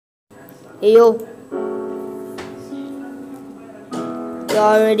Hey yo, you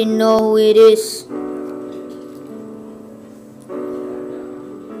already know who it is.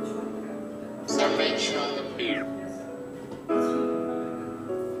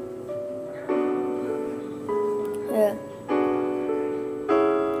 Yeah.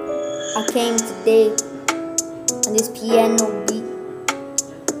 I came today on this piano beat,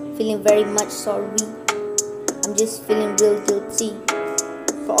 feeling very much sorry. I'm just feeling real guilty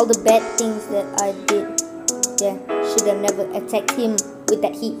for all the bad things that I did. Yeah, should have never attacked him with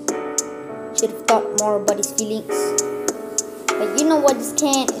that heat. Should have thought more about his feelings. But you know what, just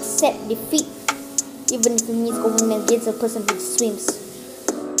can't accept defeat, even if it means going against a person who swims.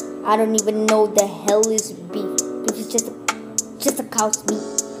 I don't even know the hell is beef. Beef is just a cow's meat.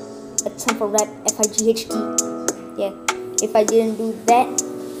 A term for rap, FIGHT. Yeah, if I didn't do that,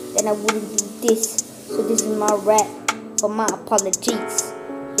 then I wouldn't do this. So this is my rap for my apologies.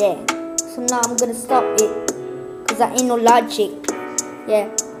 Yeah, so now I'm gonna stop it, cause I ain't no logic. Yeah,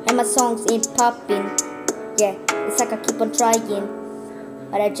 and my songs ain't popping. Yeah, it's like I keep on trying,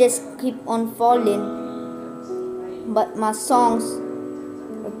 but I just keep on falling. But my songs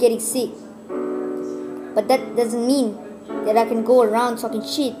are getting sick. But that doesn't mean that I can go around talking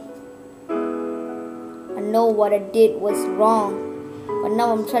shit. I know what I did was wrong, but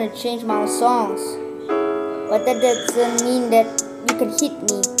now I'm trying to change my own songs. But that doesn't mean that you can hit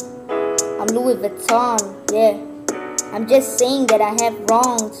me. I'm Louis Vuitton, yeah. I'm just saying that I have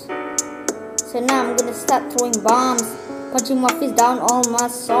wrongs. So now I'm gonna start throwing bombs, punching my fist down all my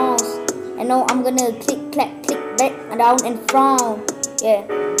songs. I know I'm gonna click, clap, click back and down and frown, yeah.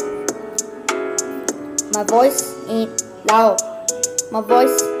 My voice ain't loud. My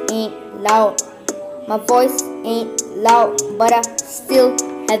voice ain't loud. My voice ain't loud, but I still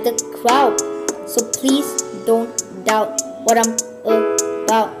have the crowd. So please don't doubt what I'm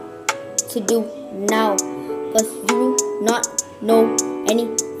about to do now, cause you do not know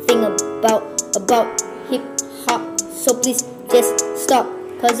anything about hip hop. So please just stop,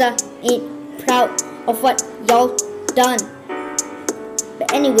 cause I ain't proud of what y'all done.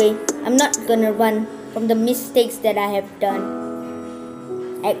 But anyway, I'm not gonna run from the mistakes that I have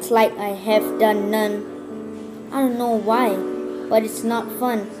done. Act like I have done none. I don't know why, but it's not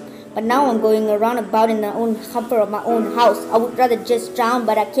fun. But now I'm going around about in the own comfort of my own house. I would rather just drown,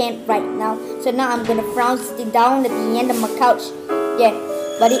 but I can't right now. So now I'm gonna frown, sitting down at the end of my couch. Yeah,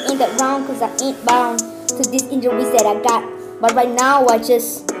 but it ain't that round, cause I ain't bound to these injuries that I got. But right now I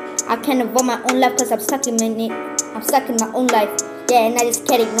can't avoid my own life, cause I'm stuck in it. I'm stuck in my own life. Yeah, and I just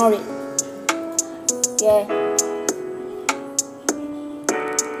can't ignore it. Yeah.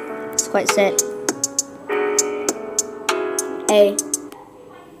 It's quite sad. Hey.